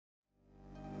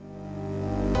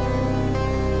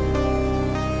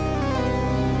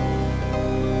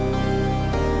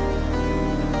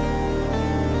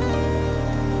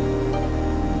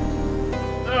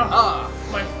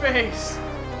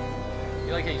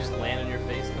just land on your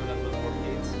face coming out of those warp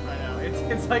gates. I know.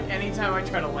 It's like anytime I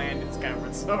try to land, it's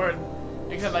Skyward Sword.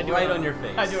 Except I do right it on your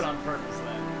face. I do it on purpose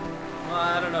then. Well,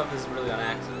 I don't know if this is really on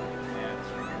accident. Yeah, it's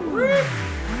true.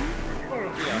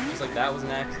 You know, just like that was an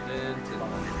accident,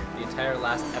 and the entire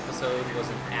last episode was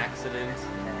an accident.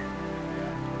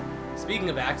 Yeah. Speaking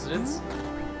of accidents,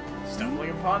 Stumbling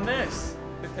upon this.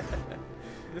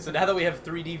 so now that we have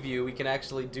 3D view, we can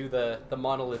actually do the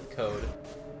monolith code.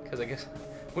 Because I guess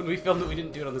when we filmed it, we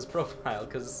didn't do it on this profile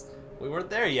because we weren't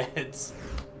there yet.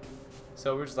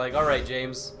 So we're just like, all right,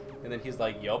 James, and then he's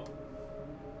like, yup.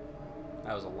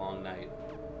 That was a long night.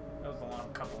 That was a long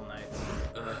couple nights.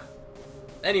 Ugh.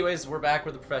 Anyways, we're back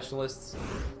with the Professionalists.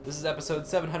 This is episode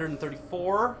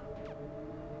 734.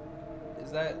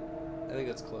 Is that? I think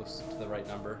that's close to the right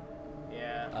number.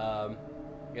 Yeah.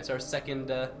 I guess our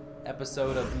second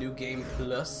episode of New Game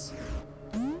Plus.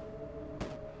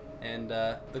 And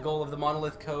the goal of the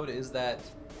monolith code is that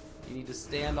you need to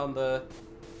stand on the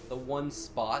one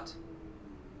spot,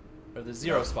 or the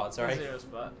zero spot, sorry. The zero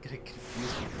spot. Gonna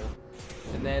confuse people.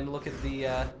 And then look at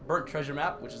the burnt treasure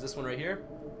map, which is this one right here.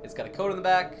 It's got a code on the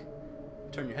back.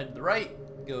 Turn your head to the right.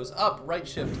 Goes up, right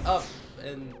shift up,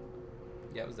 and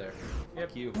yeah, it was there. Yep.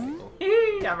 Fuck you, Michael.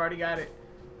 I've already got it.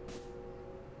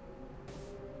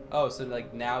 Oh, so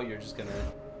like now you're just gonna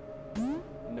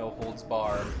no holds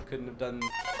bar. Couldn't have done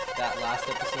that last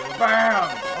episode.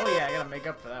 Bam! Oh yeah, I gotta make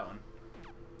up for that one.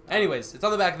 Anyways, it's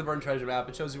on the back of the burnt treasure map.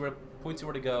 It shows you where, points you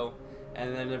where to go,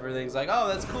 and then everything's like, oh,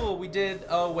 that's cool. We did.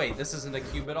 Oh wait, this isn't a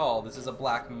cube at all. This is a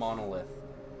black monolith.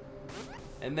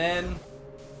 And then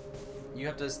you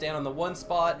have to stand on the one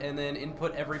spot and then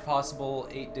input every possible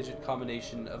 8-digit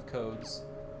combination of codes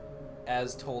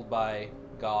as told by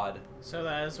God. So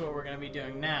that is what we're gonna be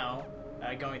doing now.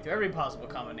 Going through every possible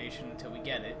combination until we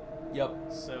get it. Yep.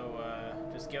 So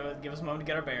just give us a moment to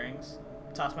get our bearings.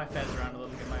 Toss my fez around a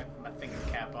little, get my finger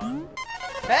cap on.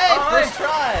 Hey, Oh, first hey.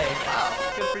 try! Wow,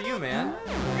 good for you, man.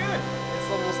 Good. It's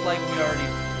almost like we already...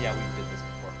 Yeah, we did this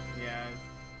before. Yeah.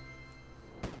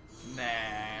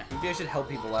 Nah. Maybe I should help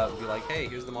people out and be like, hey,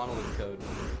 here's the monolith code.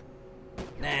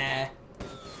 Nah.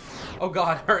 Oh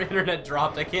god, our internet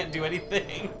dropped. I can't do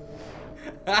anything.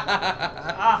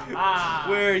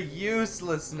 We're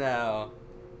useless now.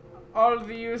 All of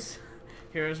the use.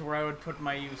 Here's where I would put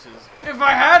my uses. If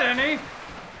I had any!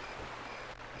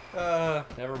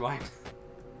 Never mind.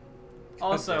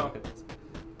 Also. God damn it.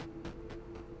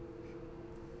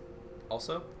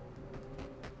 Also?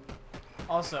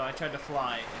 Also, I tried to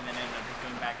fly and then ended up just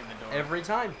going back in the door. Every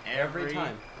time. Every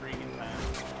time. Freaking time.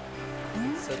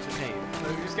 It's such a pain. So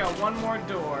we just got one more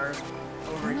door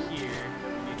over here.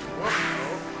 We need to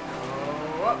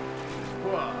whoop.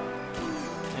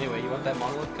 Anyway, you want that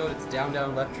monolith code? It's down,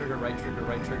 down, left trigger, right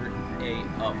trigger, A,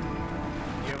 up.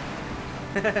 Yep.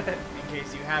 In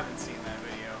case you haven't seen that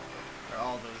video, or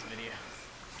all those videos.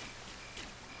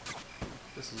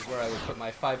 This is where I would put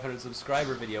my 500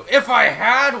 subscriber video, if I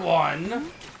had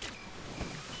one!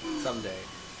 Someday.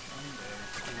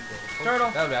 Turtle!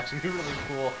 That would actually be really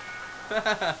cool.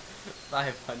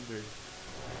 500.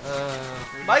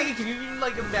 Mikey, can you even,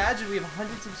 like, imagine we have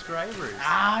 100 subscribers?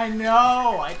 I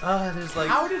know! There's like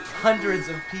How did- hundreds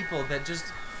of people that just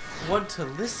want to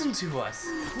listen to us.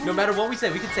 No matter what we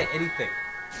say, we can say anything.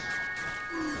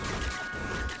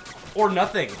 Or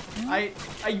nothing. I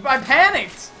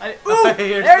panicked! Ooh!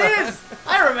 There it is!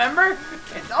 I remember!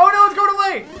 Oh no, it's going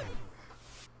away!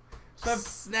 So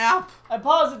Snap! I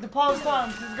paused it to pause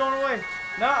time. This is going away.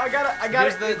 No, I got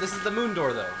it. This is the moon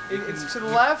door, though. It's to the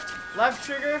left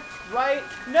trigger, right,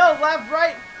 no, left,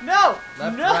 right, no!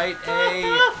 Left, no. right,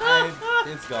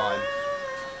 it's gone.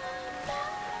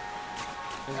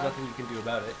 There's nothing you can do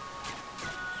about it.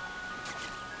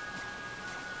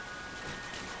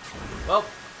 Well,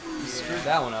 you screwed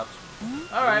that one up.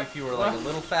 Alright. Maybe if you were like a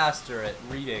little faster at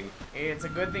reading. It's a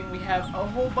good thing we have a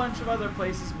whole bunch of other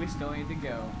places we still need to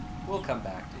go. We'll come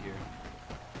back to here.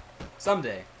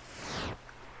 Someday.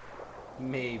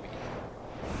 Maybe.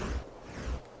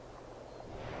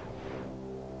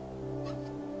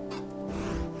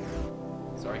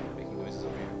 Sorry, making noises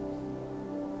over here.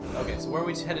 Okay, so where are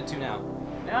we headed to now?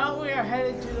 Now we are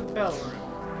headed to the bell room.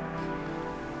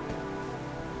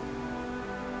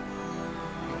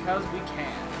 Because we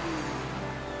can.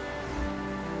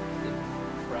 Did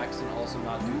Braxton also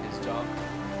not do his job?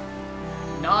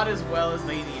 Not as well as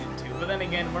they needed to, but then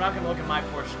again, we're not going to look at my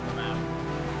portion of the map.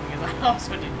 Because I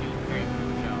also didn't do a very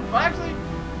good job. Well, actually,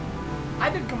 I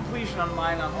did completion on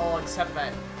mine on all except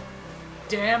that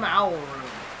damn owl room.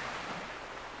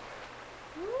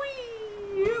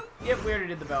 Whee! Yep, we already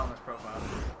did the bell on this profile.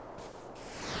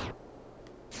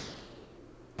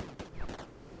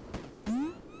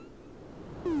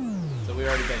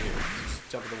 already been here. Just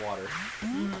jump in the water.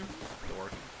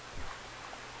 Dork.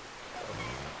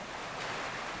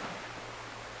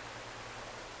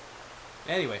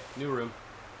 Anyway, new room.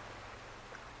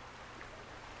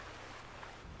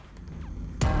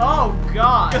 Oh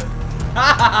God!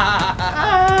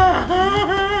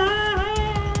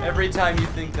 Every time you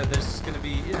think that there's just gonna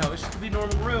be, you know, it should be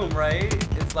normal room, right?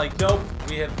 It's like, nope,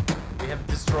 we have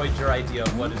destroyed your idea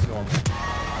of what is normal.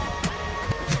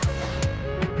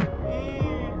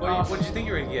 What did you think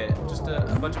you were gonna get? Just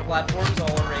a bunch of platforms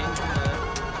all arranged in a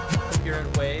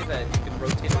coherent way that you can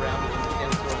rotate around and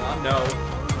understand what's going on? No.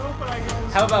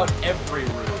 How about every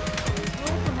room?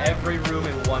 Every room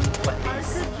in one place. I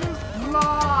could just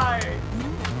fly.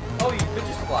 Oh, you could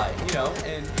just fly, you know,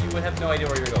 and you would have no idea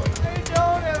where you're going. I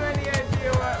don't have any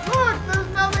idea where. Look, there's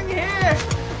nothing here.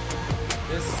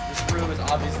 This room is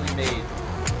obviously made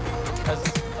because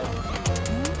of you.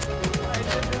 I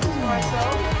did this to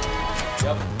myself.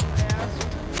 Yep. Yes.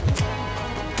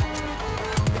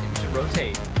 You should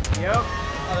rotate. Yep.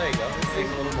 Oh, there you go. This makes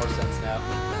a little more sense now.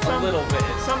 A little bit.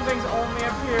 Some things only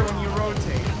appear when you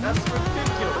rotate. That's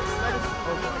ridiculous. That is.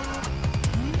 Oh boy.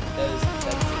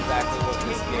 That's exactly what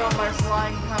this Taking game on my is.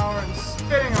 flying power and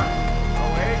spitting on it. Oh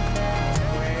wait.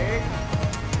 Wait.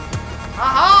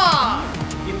 Aha!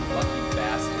 You lucky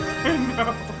bastard. No.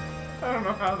 I don't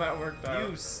know how that worked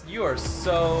out. You are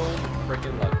so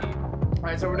freaking lucky.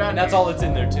 Alright, so we're done. And that's here. all that's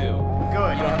in there too.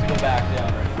 Good. You don't have to go back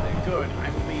down or anything. Good.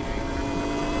 I'm leaving.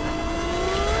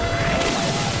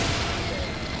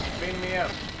 Beam me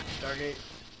up. Stargate.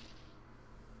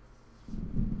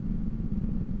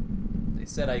 They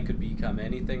said I could become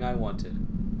anything I wanted.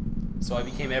 So I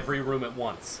became every room at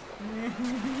once.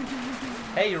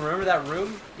 Hey, you remember that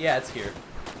room? Yeah, it's here.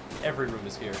 Every room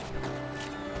is here.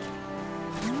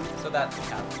 So that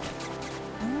happened.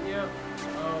 Yep.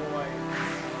 Oh wait.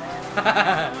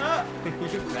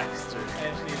 You bastard. I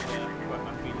just need to wet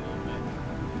my feet a little bit.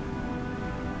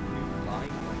 You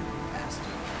flying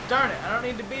bastard. Darn it, I don't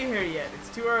need to be here yet. It's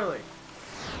too early.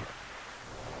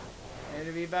 I need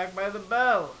to be back by the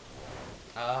bell.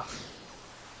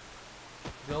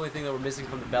 The only thing that we're missing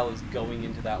from the bell is going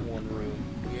into that one room.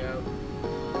 Yep.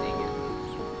 Dang it.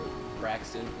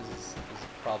 Braxton, this is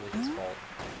probably his fault.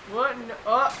 What? No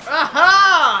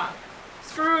aha!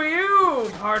 Screw you,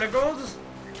 particles!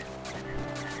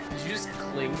 Did you just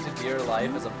cling to dear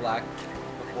life as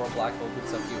before a black hole would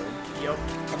suck you in? Yep.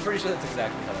 I'm pretty sure that's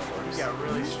exactly how that works. He's got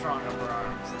really strong upper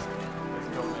arms. This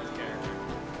Gomez character.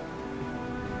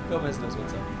 Gomez knows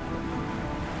what's up.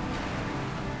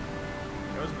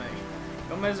 Knows me.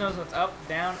 Gomez knows what's up,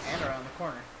 down, and around the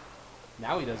corner.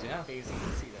 Now he does, yeah. Easy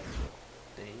to see that shit.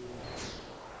 Dang.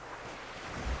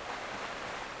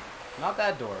 Not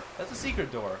that door. That's a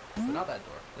secret door. But not that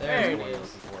door. There's There the one it you're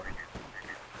is. looking for.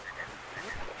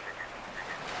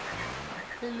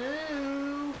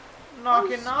 Hello?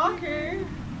 Knocking, knocking.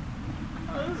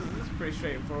 Oh, this is pretty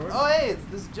straightforward. Oh, hey, it's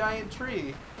this giant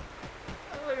tree.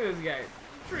 Oh, look at this guy.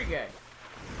 Tree guy.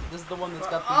 This is the one that's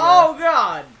got the... Oh,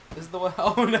 God! This is the one...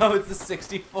 Oh, no, it's the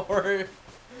 64.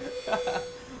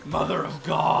 Mother of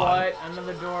God. What?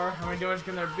 Another door? How many doors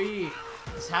can there be?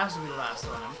 This has to be the last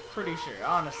one. I'm pretty sure.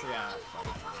 Honestly,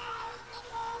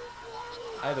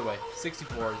 Either way,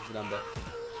 64 is the number.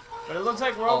 but it looks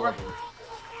like we're All over. of them.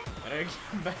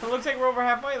 But it looks like we're over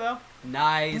halfway, though.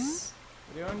 Nice.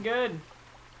 We're doing good.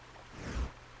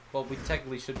 Well, we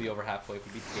technically should be over halfway if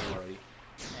we beat the game already.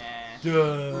 Eh.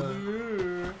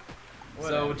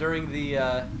 So during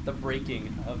the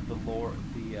breaking of the lore,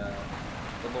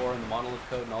 the lore and the monolith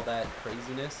code and all that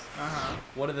craziness,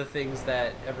 one of the things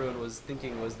that everyone was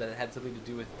thinking was that it had something to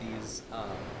do with these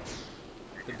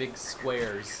the big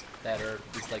squares that are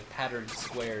these like patterned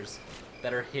squares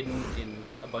that are hidden in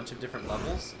a bunch of different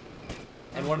levels.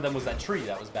 And one of them was that tree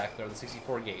that was back there on the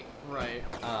 64 gate. Right.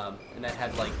 And that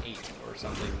had like 8 or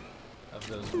something of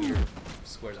those weird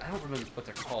squares. I don't remember what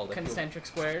they're called. Concentric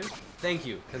squares. Thank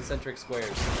you, concentric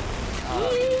squares.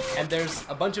 And there's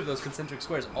a bunch of those concentric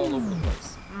squares all over the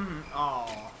place.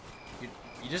 Oh.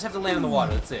 You just have to land in the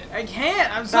water. That's it. I can't.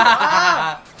 I'm so.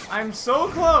 I'm so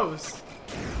close.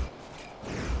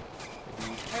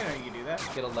 Maybe I know you can do that.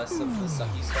 get a less of the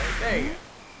sucky start. There you go.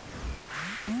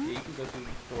 Yeah, you can go through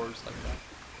doors like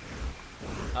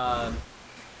that.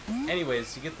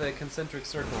 Anyways, you get the concentric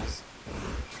circles,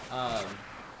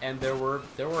 and there were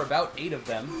about 8 of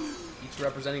them, each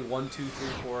representing 1, 2, 3,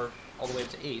 4, all the way up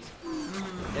to 8.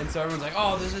 And so everyone's like,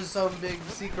 "Oh, this is some big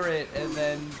secret," and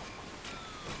then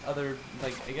I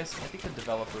think the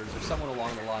developers or someone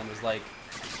along the line was like,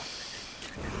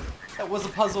 "That was a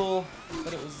puzzle,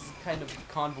 but it was kind of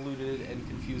convoluted and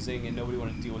confusing, and nobody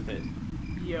wanted to deal with it."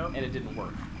 Yep. And it didn't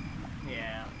work.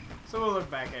 Yeah. So we'll look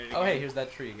back at it again. Oh, hey, here's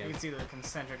that tree You again. can see the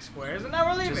concentric squares, and now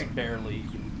we're leaving. Just barely. You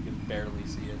can barely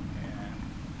see it. Yeah.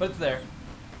 But it's there.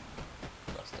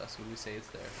 Trust us when we say it's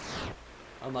there.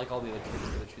 Unlike all the other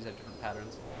trees have different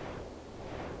patterns.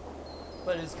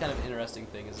 But it's kind of an interesting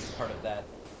thing is it's part of that,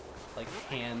 like,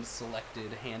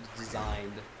 hand-selected,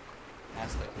 hand-designed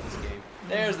aspect of this game.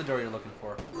 There's the door you're looking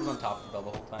for. It was on top of the bell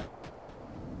the whole time.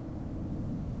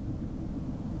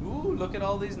 Ooh, look at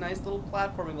all these nice little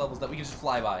platforming levels that we can just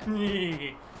fly by.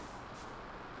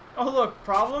 Oh, look,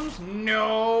 problems?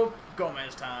 Nope.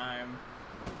 Gomez time.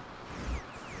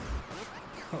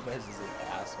 Gomez is an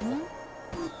asshole.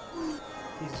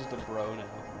 He's just a bro now.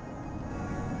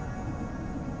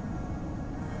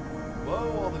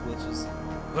 Whoa, all the glitches.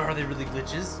 But are they really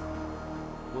glitches?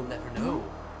 We'll never know.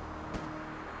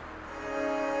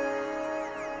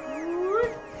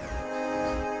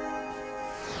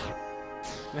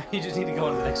 You just need to go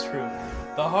into the next room.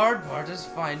 The hard part is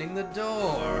finding the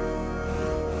door.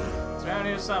 It's around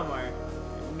here somewhere.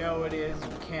 I know it is.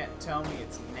 You can't tell me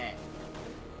it's net.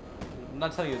 I'm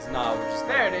not telling you it's not. We're just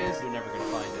there like, it is. You're never gonna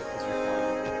find it because you're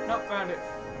flying. Nope, found it.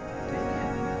 Dang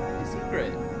it. A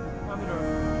secret. Found the door.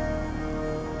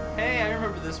 Hey, I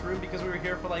remember this room because we were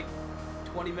here for like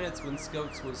 20 minutes when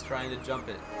Skotes was trying to jump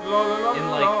it. At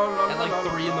like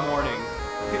 3 in the morning.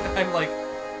 I'm like,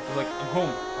 I'm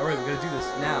home. All right, we're gonna do this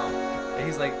now. And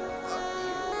he's like,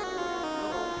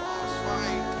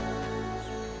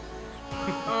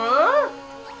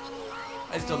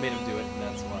 I still made him do it, and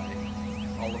that's why.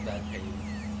 All of that pain.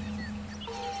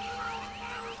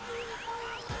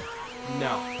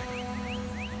 No.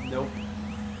 Nope.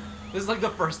 This is like the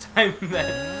first time that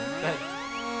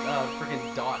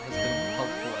freaking Dot has been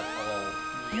helpful at all.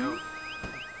 Nope.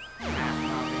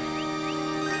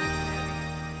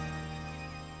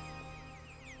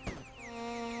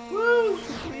 Woo!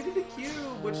 Completed a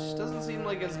cube, which doesn't seem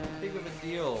like as big of a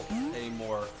deal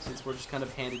anymore, since we're just kind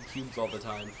of handed cubes all the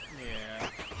time. Yeah.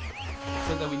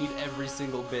 Except that we need every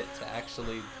single bit to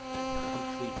actually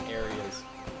complete areas.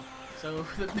 So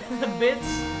the bits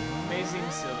may seem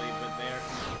silly, but they are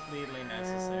completely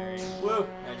necessary. Woo!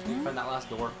 I just need to find that last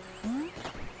door.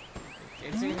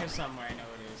 It's in here somewhere. I know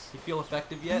it is. You feel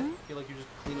effective yet? Feel like you're just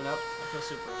cleaning up? I feel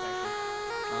super effective.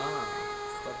 Ah.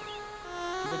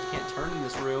 Too bad you can't turn in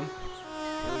this room.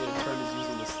 The only way to turn is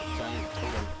using this giant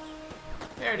totem.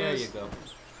 There it is. There you go.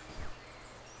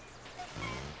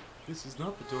 This is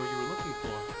not the door you were looking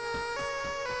for.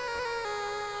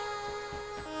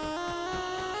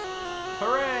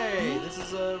 Hooray! This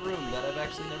is a room that I've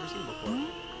actually never seen before.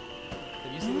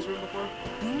 Have you seen this room before?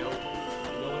 Nope.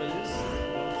 You know what it is?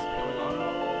 What's going on at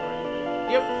all? Or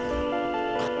anything? Yep.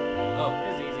 Oh.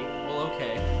 It's easy. Well,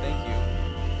 okay. Thank you.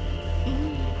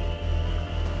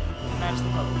 Match the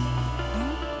puzzles.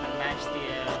 And match the,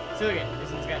 so again, this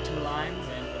one's got 2 lines,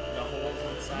 and the holes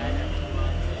on the side have 2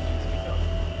 lines that need to be filled.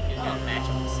 You just gotta match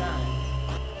up the sides.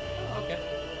 Oh, okay.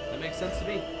 That makes sense to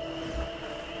me.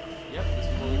 Yep, this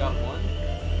one's only got 1.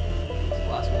 This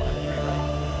last one has 3,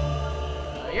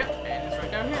 right? Yep, and it's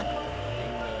right down here.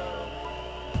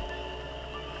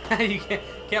 Bingo. You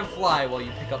can't fly while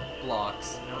you pick up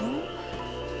blocks. No.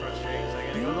 It's frustrating, so I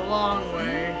gotta go the long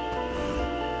way.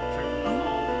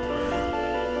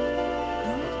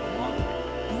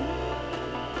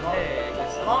 Hey, I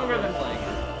guess Longer than flying.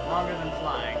 Longer than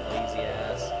flying. Lazy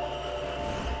ass.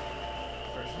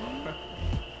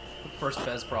 First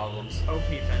FEZ problems. OP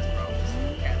fence problems.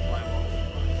 Can't fly well.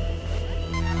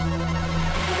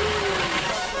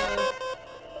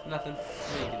 Nothing.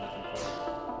 We ain't getting nothing for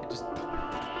it. It just...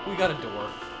 We got a door.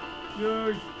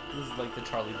 Yay. This is like the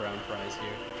Charlie Brown prize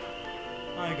here.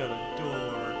 I got a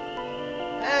door.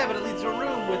 Eh, but it leads to a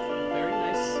room with very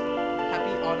nice,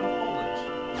 happy autumn foliage.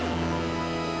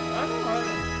 I don't know.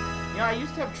 Yeah, I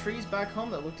used to have trees back home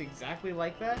that looked exactly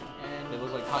like that, and They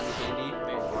look like cotton candy,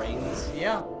 or brains.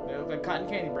 yeah, they look like cotton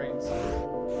candy brains.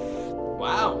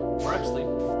 Wow, we're actually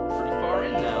pretty far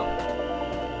in now.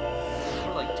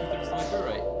 We're like 2/3 of the way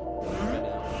through right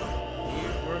now.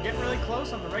 We're getting really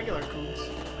close on the regular cubes.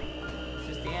 It's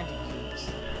just the anti-cubes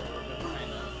that are a bit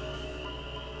behind us.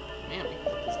 Man, we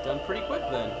got this done pretty quick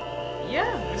then.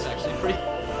 Yeah, It's actually pretty.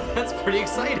 That's pretty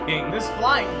exciting. this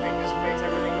flying thing just makes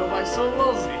everything go by so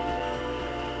rosy.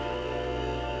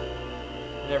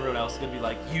 And everyone else is gonna be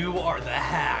like, "You are the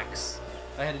hacks.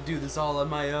 I had to do this all on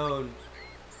my own."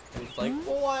 And it's like,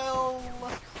 well,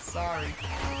 sorry.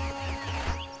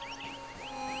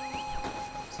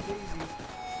 It's easy.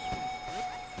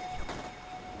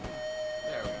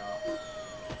 There we go.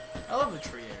 I love the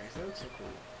tree areas. They look so cool.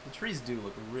 The trees do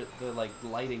look the like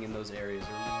lighting in those areas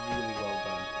are really well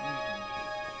done.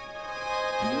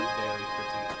 They're very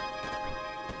pretty.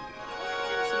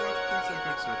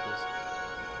 circles.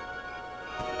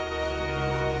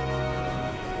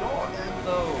 Ignore them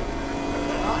though.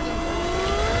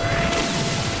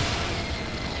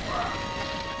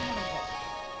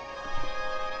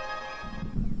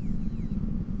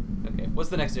 Okay, what's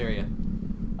the next area?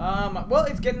 Well,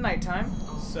 it's getting nighttime,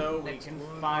 so we can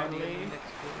finally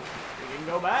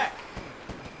go back.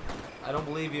 I don't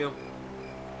believe you.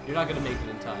 You're not gonna make it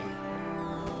in time.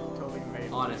 Totally made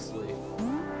it. Honestly.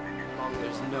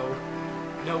 There's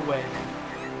no way.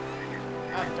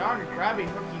 Ah, darn grabby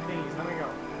hooky thingies. Let me go.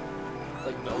 It's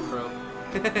like Velcro.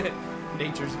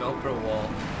 Nature's Velcro wall.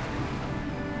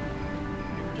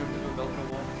 You ever jumped into a Velcro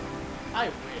wall? I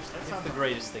wish. That It's sounds the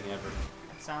greatest thing ever.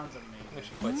 That sounds amazing. I'm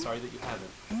actually quite sorry that you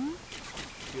haven't.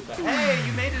 Feel bad. Hey,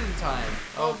 you made it in time.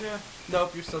 Oh, yeah.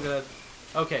 Nope, you're still gonna.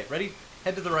 Okay, ready?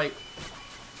 Head to the right.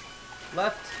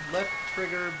 Left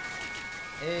trigger.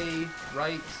 A,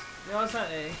 right. No, it's not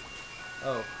A.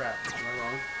 Oh crap, am I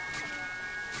wrong?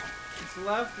 It's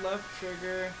left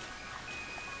trigger.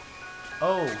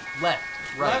 Oh, left,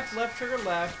 right. Left trigger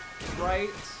left.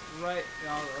 Right. No,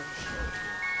 I'll just show it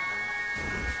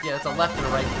to Yeah, it's a left and a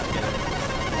right together.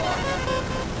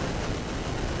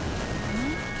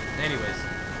 Anyways,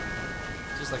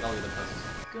 just like all the other puzzles.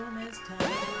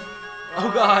 Oh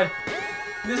god!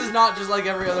 This is not just like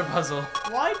every other puzzle.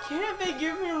 Why can't they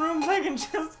give me rooms I can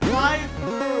just fly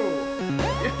through?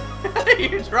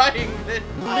 You're trying this.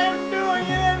 I am doing it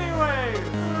anyway!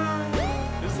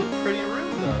 This is a pretty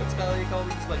room though. It's got like all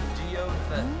these like geodes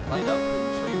that light up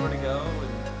and show you where to go,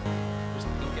 and there's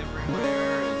pink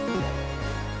everywhere.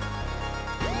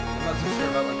 And I'm not so sure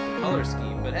about like the color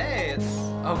scheme, but hey, it's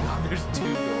oh god, there's 2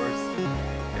 doors.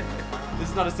 This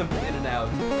is not a simple in and out.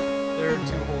 There are 2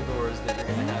 whole doors that you're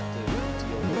gonna have to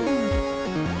deal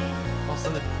with. Also,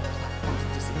 the platforms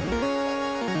disappear.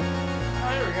 Oh,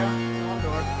 here we go. One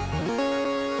door.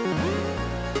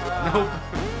 Nope.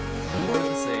 More of the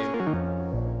same.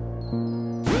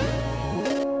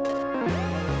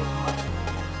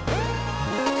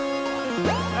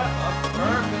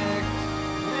 Perfect.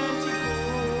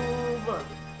 Anti-boob.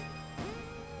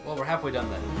 Well, we're halfway done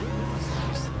then.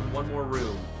 Just one more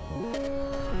room.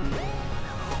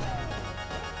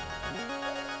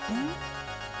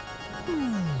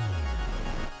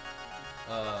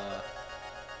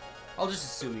 I'll just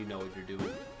assume you know what you're doing.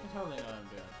 I totally know what I'm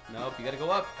doing. Nope, you gotta go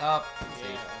up. Up. See,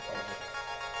 Yeah,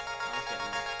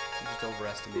 you just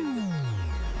overestimated it.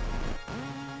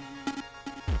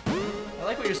 I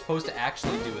like what you're supposed to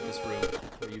actually do with this room,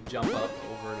 where you jump up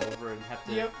over and over and have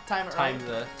to time it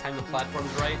time the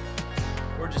platforms right.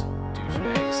 We're just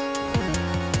douchebags.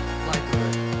 Fly through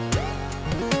it.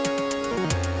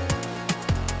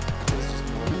 It's just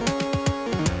normal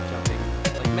jumping,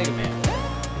 like Mega Man.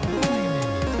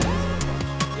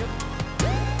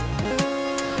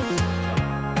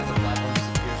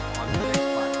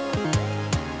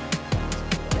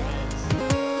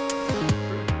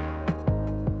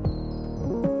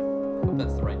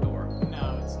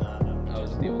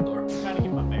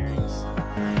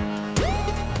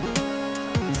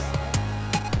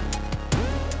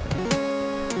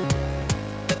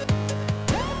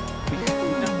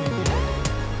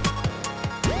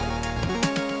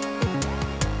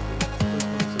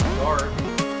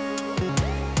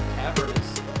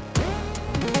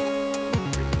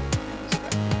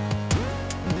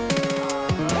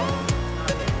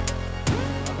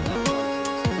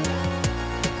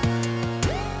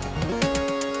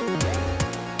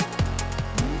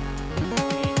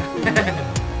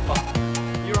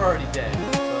 You're already dead,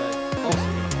 but also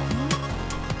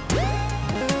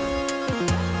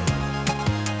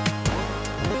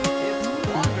it's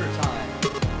wander time.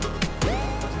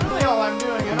 That's really all I'm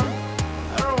doing. I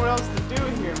don't know what else to do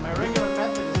here. My regular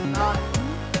method is not.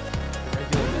 The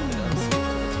regular method of escape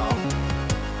to the top.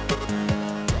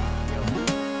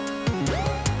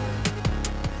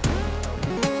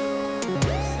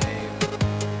 Save.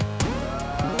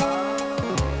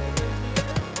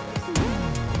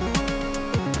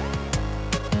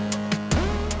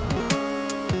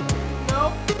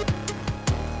 Nope.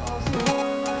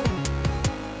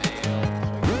 Fail.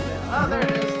 Oh, there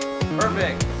it is.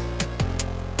 Perfect.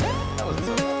 That wasn't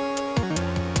so bad.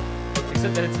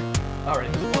 Except that it's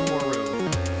alright. There's one more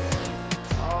room.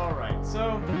 Alright, so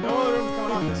no other rooms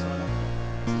coming off this one.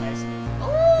 It's nice and easy. Oh!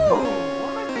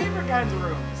 One of my favorite kinds of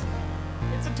rooms.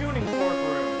 It's a tuning fork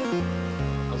room.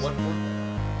 A what for?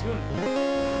 Tuning fork.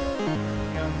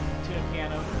 You know, tune a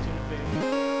piano, tune a fish.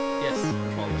 Yes.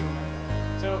 Follow you.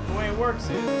 So the way it works is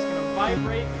it's going to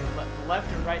vibrate your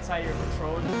left and right side of your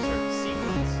controller in a certain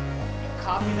sequence. You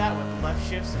copy that with left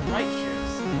shifts and right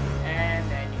shifts, and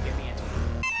then you get the answer.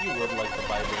 You would like the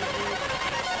vibrator.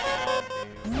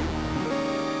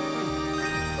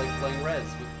 It's like playing Rez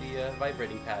with the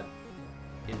vibrating pad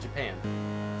in Japan.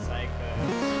 It's like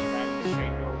driving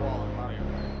straight into a wall in Mario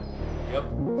Kart. Yep.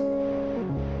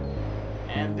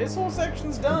 And this whole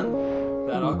section's done.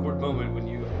 That awkward moment when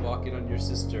you walk in on your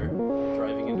sister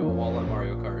driving into a wall on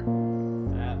Mario Kart.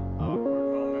 That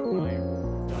awkward moment when I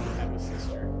don't have a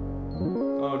sister.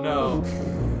 Oh no.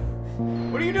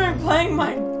 What are you doing playing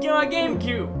my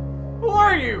GameCube? Who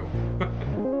are you?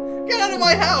 Get out of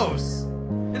my house!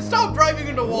 And stop driving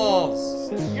into walls!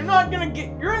 You're not gonna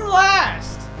get. You're in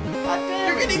last! God damn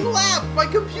You're it. getting lapped by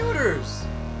computers!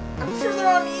 I'm sure they're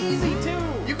on easy too!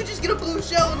 You could just get a blue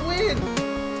shell and win!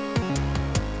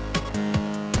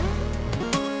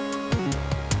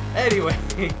 Anyways,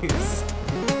 let's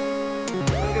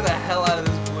get the hell out of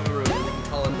this blue room and we can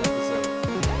call it an episode.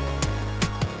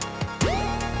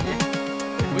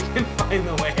 If we can find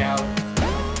the way out.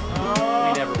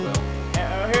 We never will.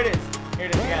 Here it is. Here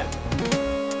it is, you got it.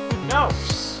 No!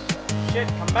 Shit,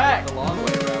 come back! The long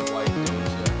way around, why don't you?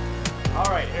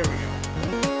 Alright, here we go.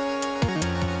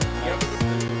 Yep.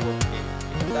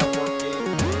 That work game.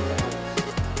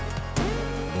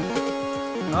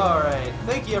 Alright,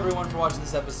 thank you everyone for watching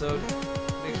this episode.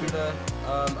 Make sure to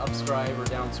upscribe or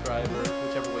downscribe or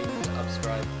whichever way you need to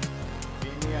upscribe.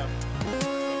 Beat me up.